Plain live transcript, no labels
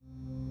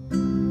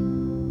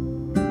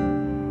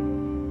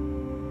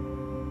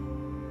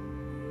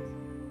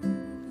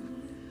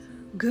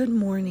Good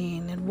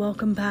morning and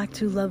welcome back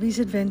to Lovey's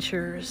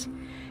Adventures.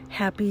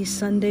 Happy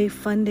Sunday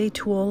Fun Day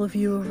to all of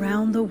you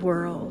around the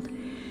world,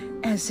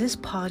 as this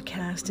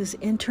podcast is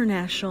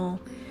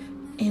international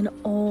in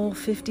all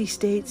 50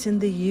 states in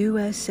the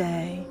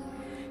USA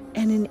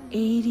and in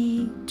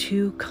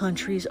 82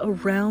 countries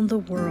around the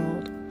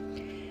world,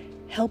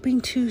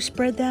 helping to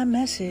spread that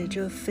message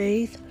of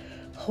faith,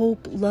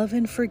 hope, love,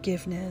 and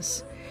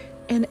forgiveness,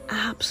 and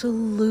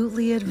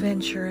absolutely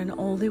adventure in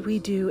all that we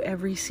do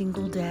every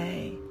single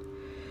day.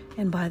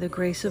 And by the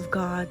grace of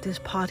God, this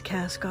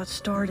podcast got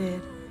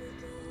started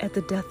at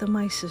the death of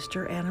my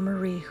sister, Anna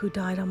Marie, who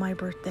died on my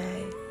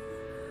birthday,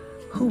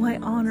 who I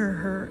honor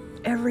her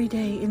every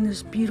day in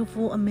this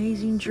beautiful,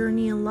 amazing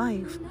journey in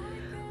life,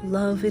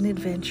 love and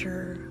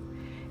adventure.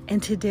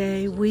 And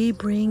today we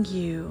bring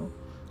you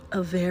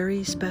a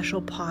very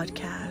special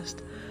podcast,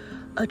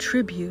 a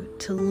tribute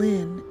to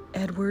Lynn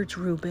Edwards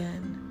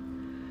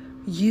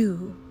Rubin.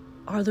 You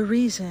are the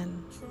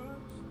reason.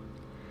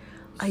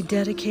 I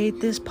dedicate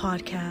this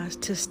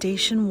podcast to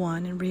Station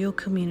 1 in Rio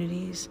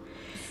Communities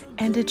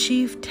and to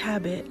Chief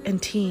Tabit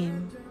and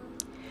team,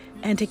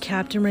 and to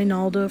Captain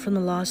Reynaldo from the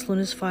Los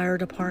Lunas Fire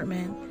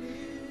Department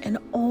and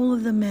all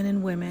of the men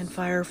and women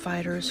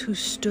firefighters who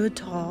stood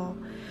tall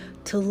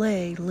to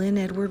lay Lynn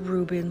Edward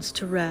Rubins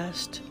to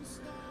rest.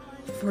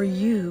 For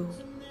you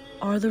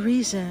are the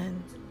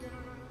reason.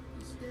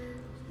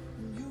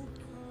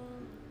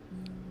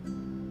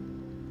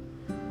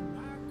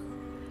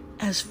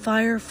 As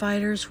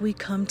firefighters, we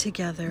come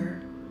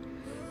together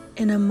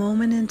in a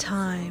moment in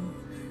time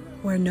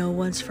where no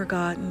one's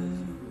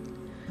forgotten.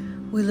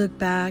 We look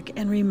back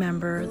and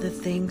remember the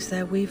things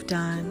that we've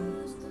done.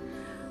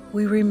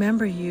 We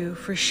remember you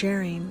for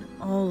sharing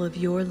all of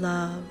your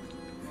love.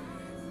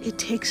 It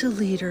takes a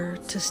leader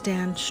to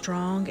stand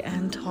strong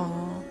and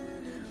tall.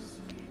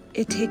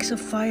 It takes a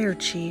fire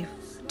chief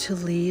to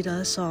lead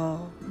us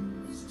all.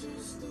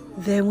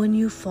 Then when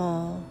you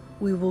fall,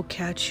 we will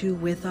catch you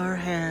with our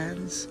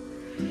hands.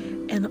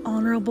 An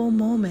honorable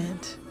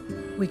moment,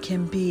 we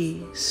can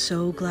be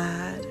so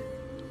glad.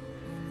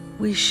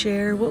 We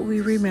share what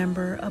we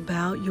remember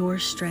about your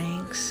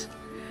strengths,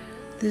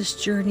 this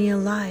journey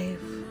in life,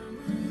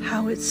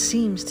 how it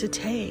seems to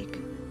take.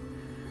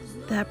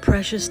 That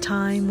precious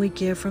time we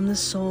give from the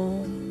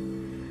soul.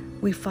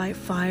 We fight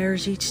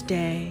fires each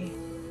day,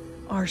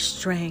 our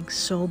strength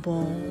so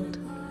bold.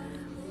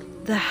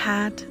 The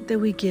hat that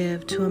we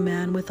give to a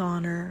man with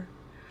honor,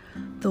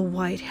 the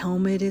white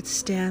helmet it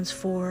stands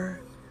for,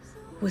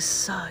 with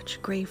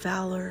such great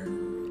valor.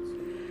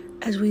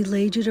 As we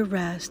laid you to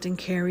rest and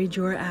carried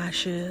your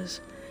ashes,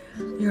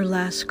 your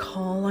last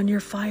call on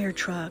your fire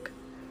truck,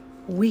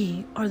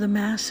 we are the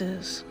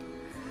masses.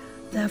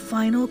 That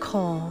final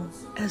call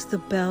as the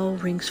bell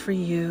rings for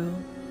you,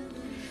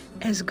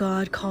 as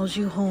God calls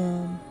you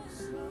home,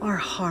 our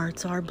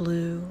hearts are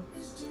blue.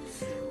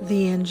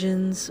 The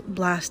engines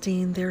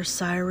blasting their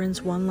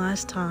sirens one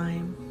last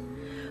time,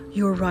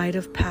 your rite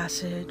of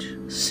passage,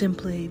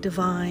 simply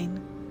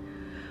divine.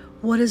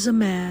 What is a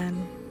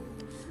man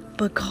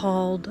but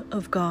called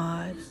of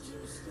God?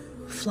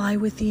 Fly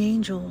with the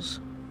angels,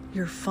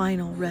 your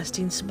final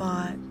resting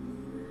spot.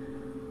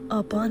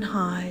 Up on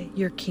high,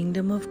 your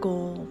kingdom of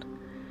gold,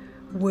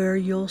 where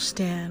you'll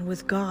stand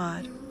with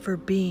God for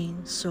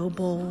being so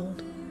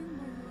bold.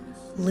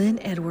 Lynn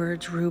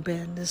Edwards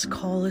Rubin, this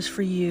call is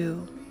for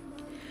you.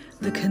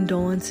 The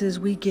condolences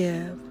we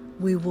give,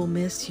 we will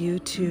miss you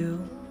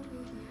too.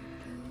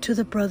 To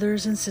the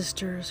brothers and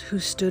sisters who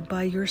stood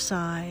by your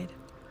side,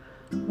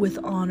 with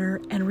honor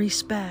and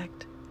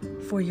respect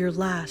for your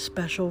last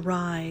special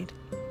ride.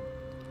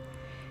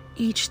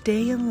 Each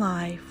day in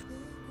life,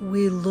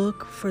 we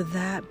look for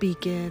that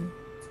beacon.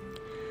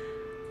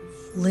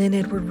 Lynn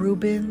Edward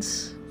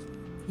Rubins,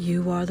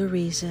 you are the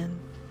reason.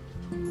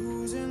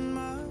 Who's in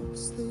my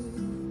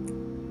sleep?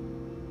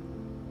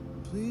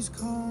 Please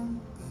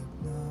come back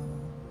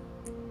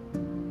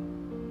now.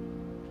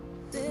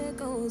 There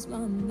goes my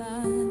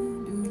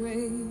mind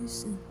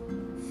erasing,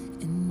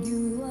 and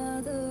you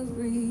are the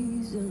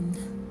reason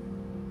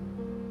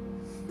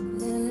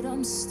that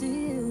I'm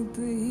still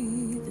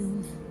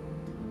breathing.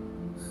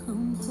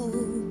 I'm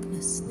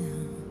hopeless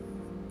now.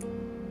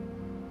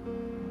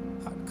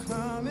 I'd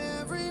climb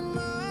every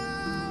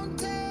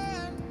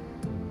mountain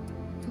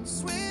and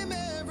swim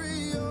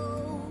every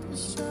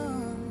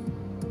ocean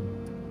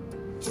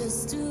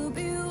just to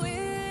be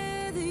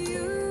with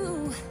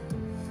you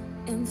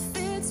and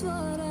fix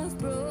what I've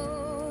broken.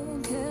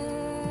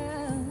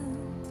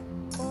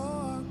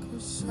 Oh,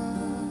 'cause I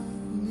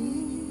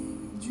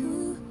need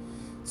you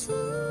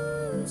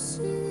to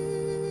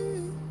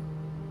see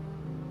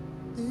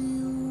that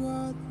you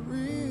are the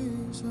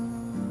reason.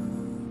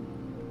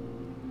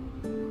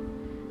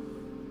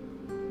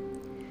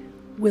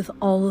 With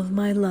all of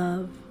my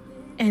love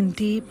and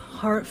deep,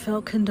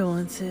 heartfelt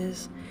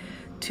condolences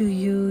to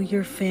you,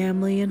 your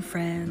family and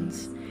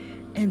friends,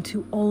 and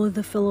to all of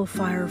the fellow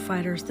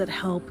firefighters that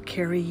help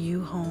carry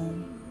you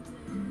home.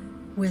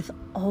 With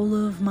all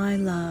of my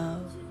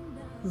love,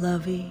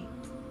 Lovey.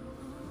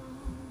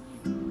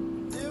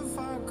 If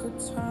I could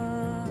turn